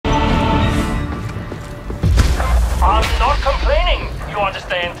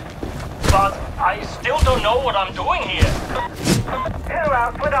understand. But I still don't know what I'm doing here. Who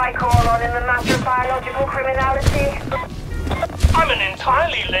else would I call on in the matter of biological criminality? I'm an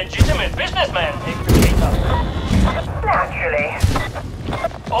entirely legitimate businessman, Dictator. Naturally.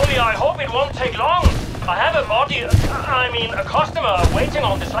 Only I hope it won't take long. I have a a customer waiting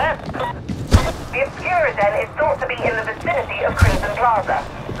on this lab. The Obscura Den is thought to be in the vicinity of Crimson Plaza.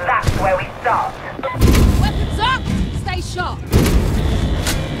 That's where we start. Weapons up! Stay sharp!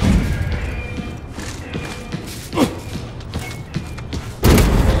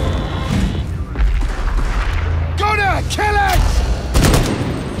 Gonna kill it!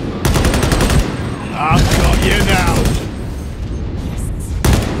 I've got you now!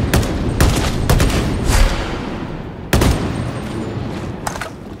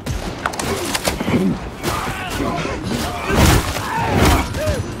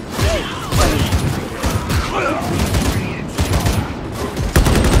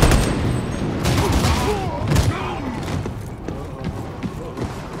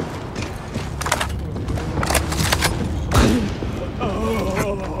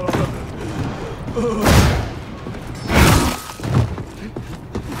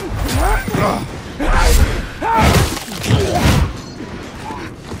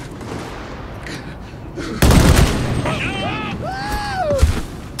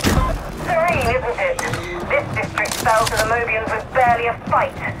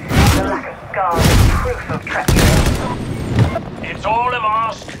 It's all a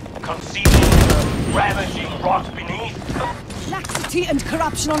mask, concealing the ravaging rot beneath. Laxity and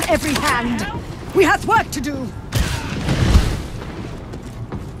corruption on every hand. We have work to do.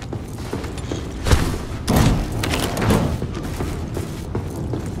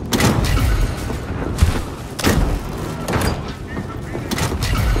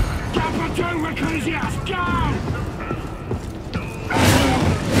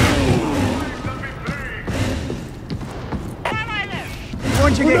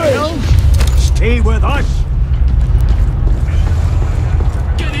 Once you get killed, stay with us.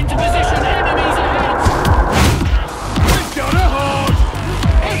 Get into position, enemies ahead! We've got a horse!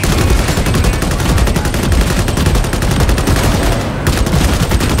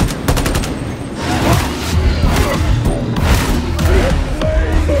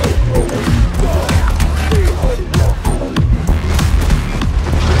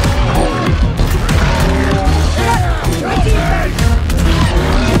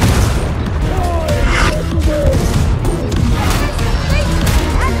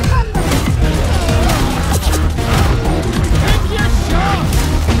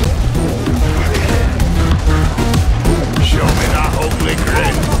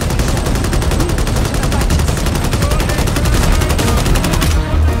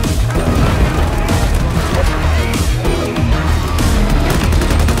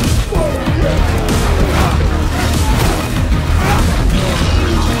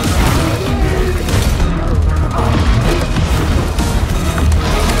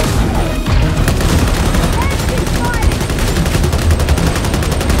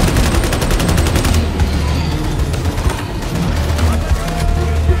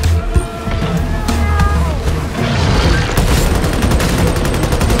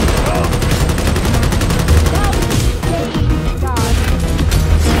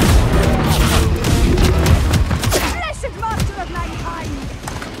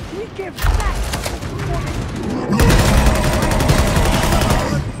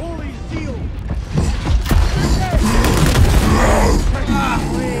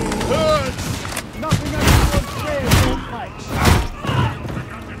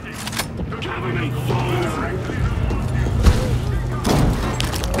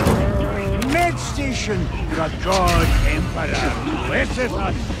 Station, the God Emperor blesseth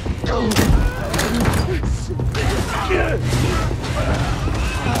us.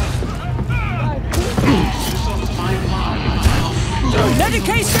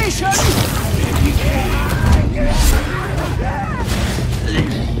 Medicaid station!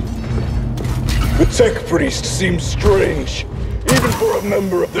 The tech priest seems strange, even for a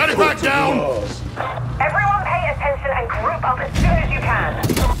member of the Let it back down! Everyone pay attention and group up as soon as you can.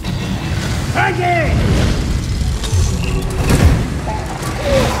 Peggy!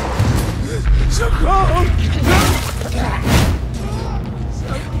 So cold!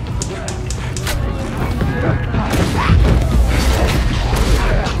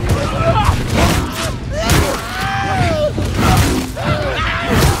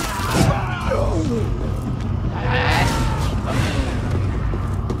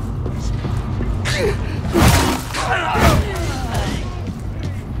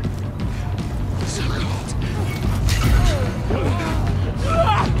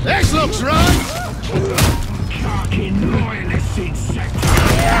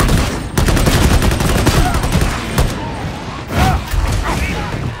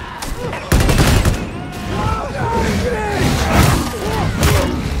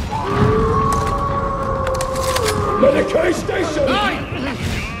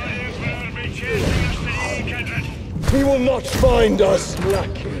 find us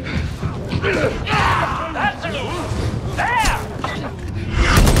lacking. That's a loot! There!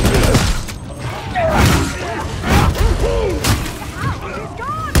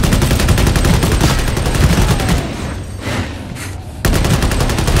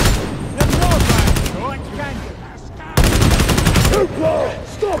 Templar,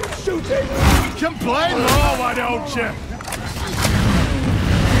 stop shooting! Complain more, why don't you?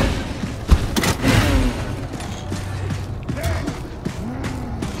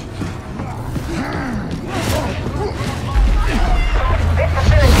 This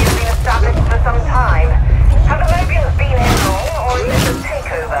facility has been established for some time. Have the Lobians been here long, or is this a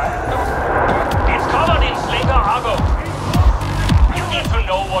takeover? It's covered in slinker cargo. You need to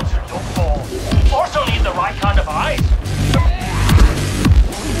know what to look for. Also need the right kind of eyes.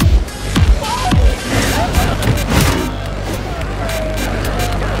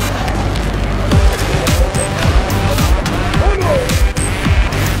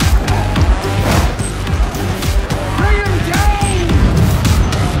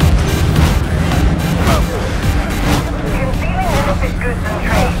 Goods and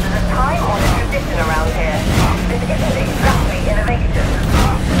trade is a time-honored tradition around here. This isn't exactly innovation.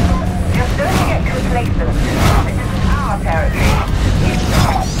 Just don't get complacent. This is our territory.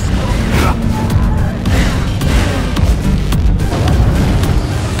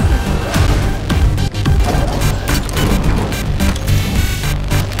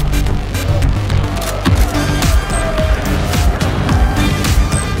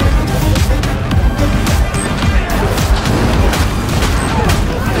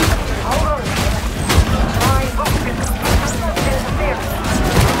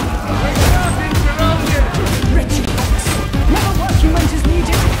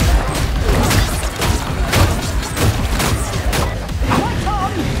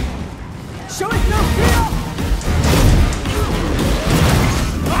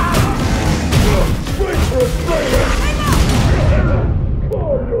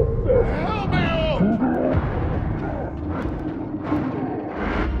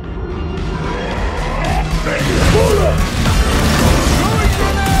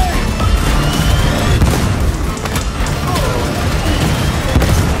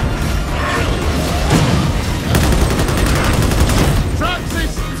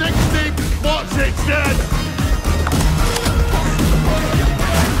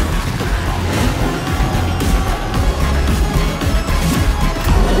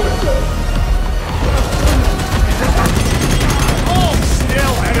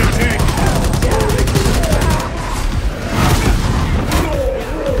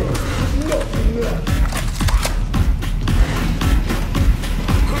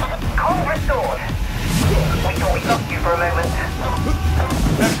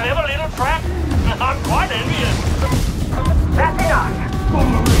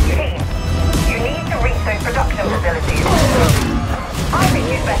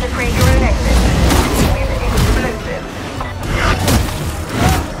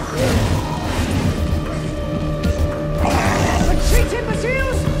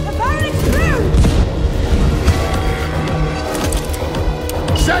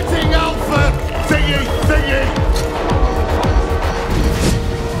 Setting out for thingy!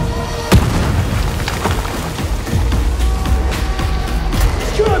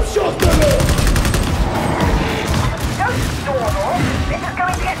 Sharp shotgunner! Don't storm off. This is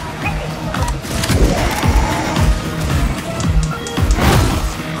going to get sticky.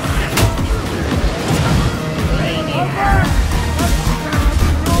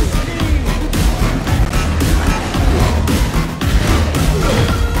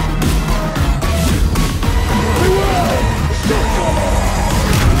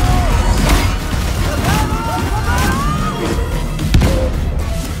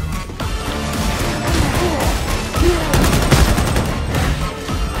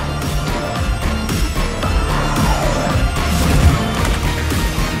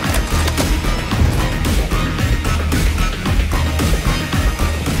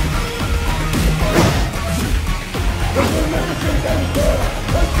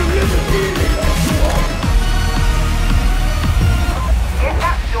 Get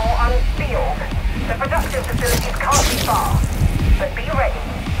that door unsealed. The production facilities can't be far. But be ready.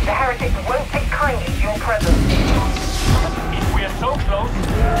 The heretics won't take kindly to your presence. If we're so close,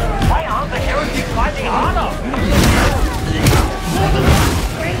 why aren't the heretics fighting harder?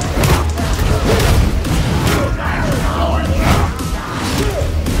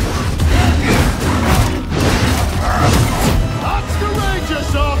 That's the ranger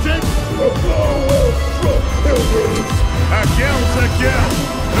sorted! A kill's a kill!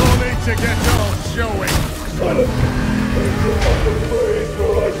 No need to get all showing!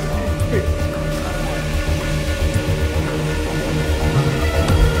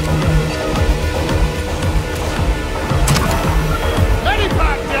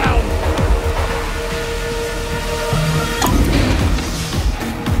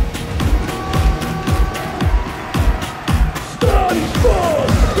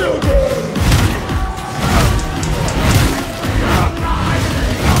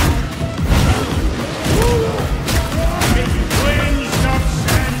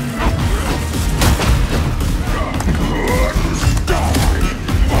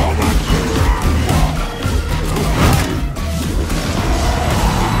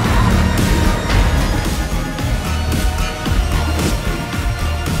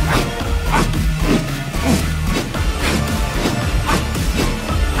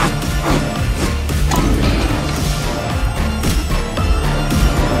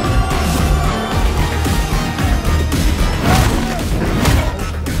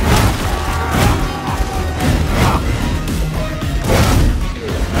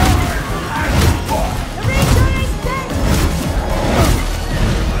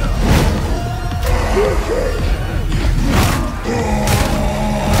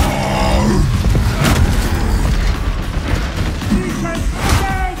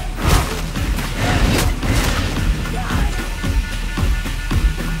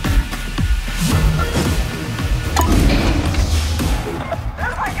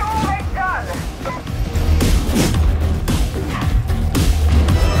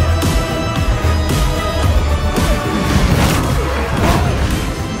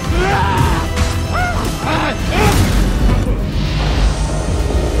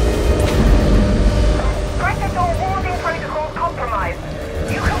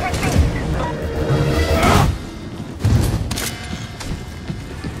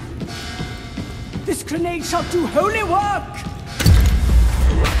 shall do holy work!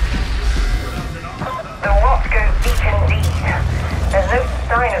 The what goes deep indeed. There's no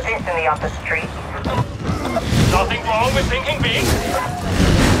sign of this in the upper streets. Nothing wrong with thinking big.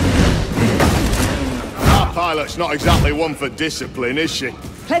 Our pilot's not exactly one for discipline, is she?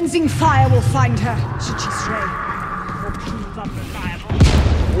 Cleansing fire will find her, should she stray. Or prove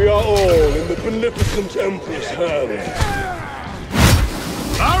unreliable. We are all in the beneficent Emperor's hands.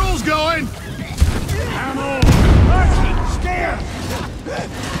 Barrel's going! Ammo! Mercy! Steer!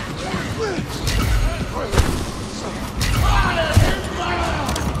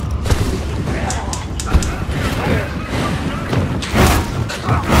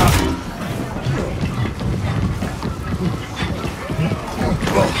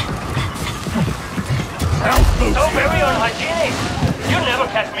 So very unhygienic. You never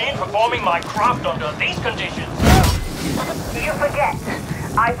catch me performing my craft under these conditions. You forget.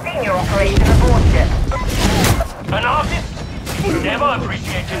 I've seen your operation aboard ship. An artist never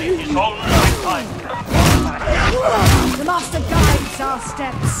appreciated in his own lifetime. The master guides our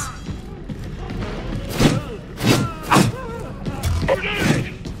steps.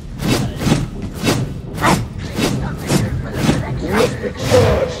 We must be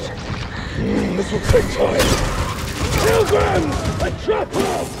charged. This will take time. Pilgrims! A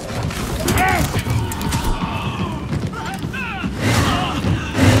trapper!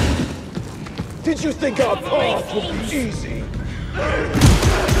 Did you think our path would be easy?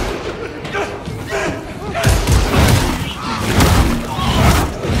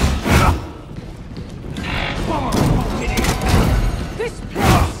 This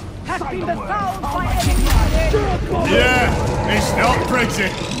place has been befouled by enemy. Yeah, it's not pretty.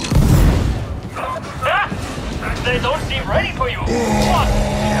 They don't seem ready for you. What?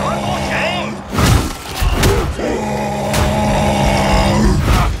 Terrible shame.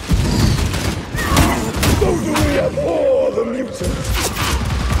 So do we abhor the mutants.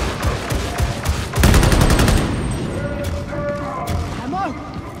 Ammo!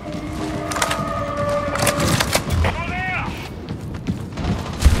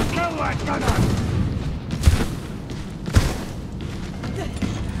 Kill that gunner!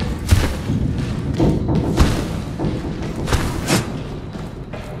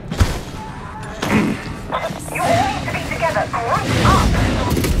 You all need to be together. Group up.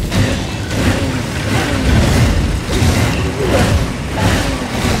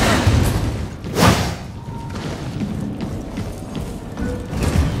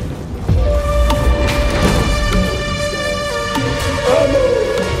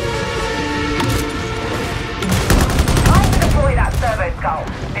 Time to deploy that servo skull.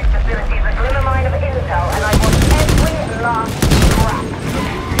 This facility is a glimmer mine of intel, and I want every last scrap.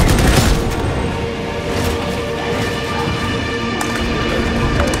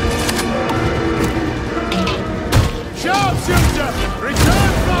 Sharpshooter!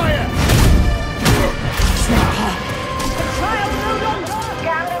 Return fire! Trial no longer!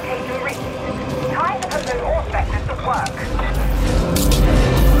 Scan location reached. Time to put those ore specters to work.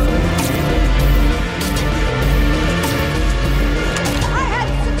 I had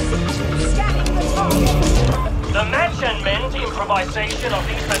succeeded scanning the target. The match and mend improvisation of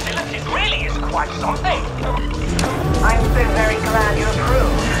these facilities really is quite something. I'm so very glad you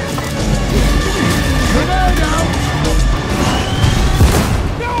approve. Grenade out!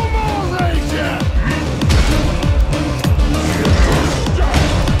 No more leisure!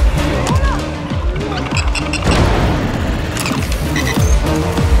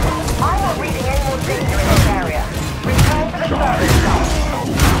 I'm not reading any more danger in this area. Return to the servo skull.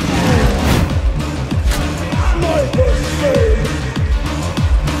 Sniper save!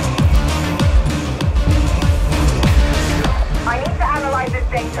 I need to analyze this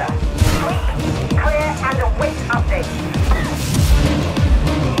data. Sweep, clear, and await updates.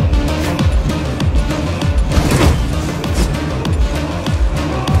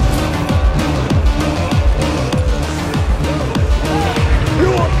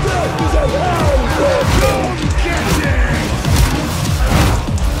 Your death is at hand! Don't get it!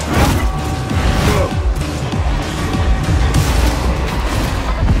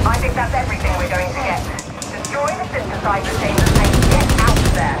 I think that's everything we're going to get. Destroy the synthesizer chambers and get out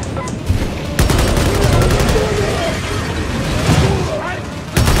there.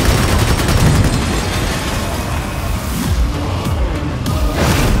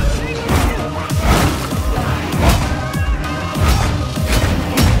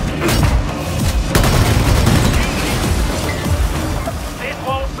 This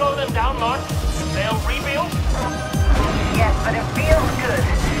won't slow them down much. They'll rebuild. Yes, but it feels good.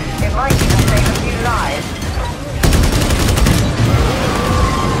 It might even save a few lives.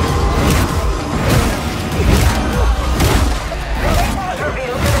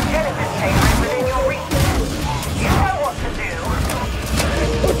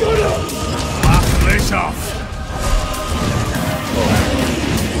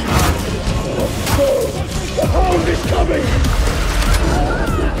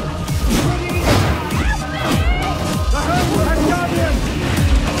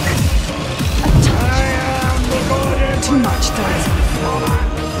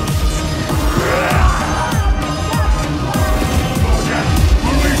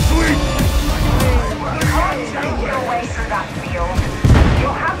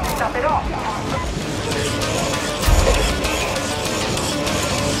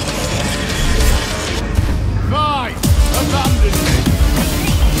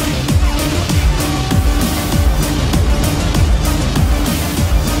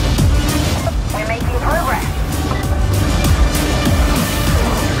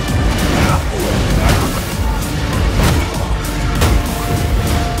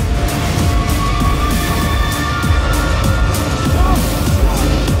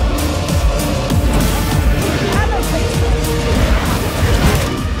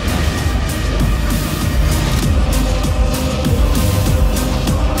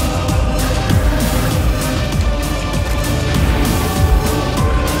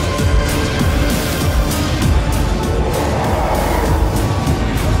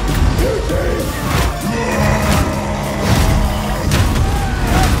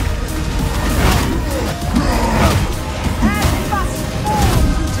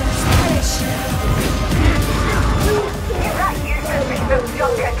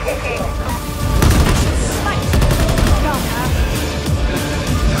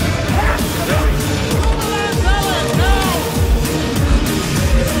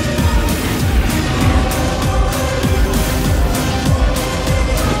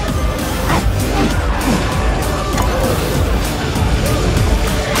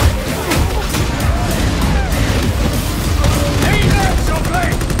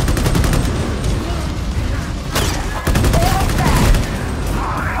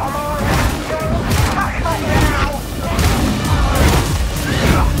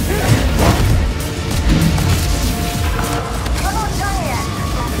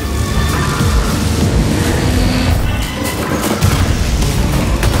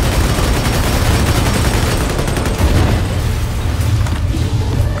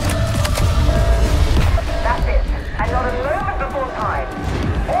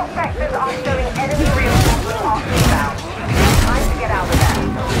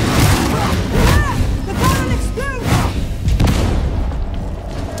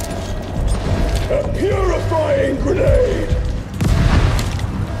 Purifying grenade!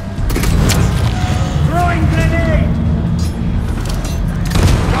 Throwing grenade!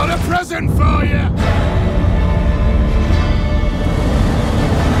 Got a present for you!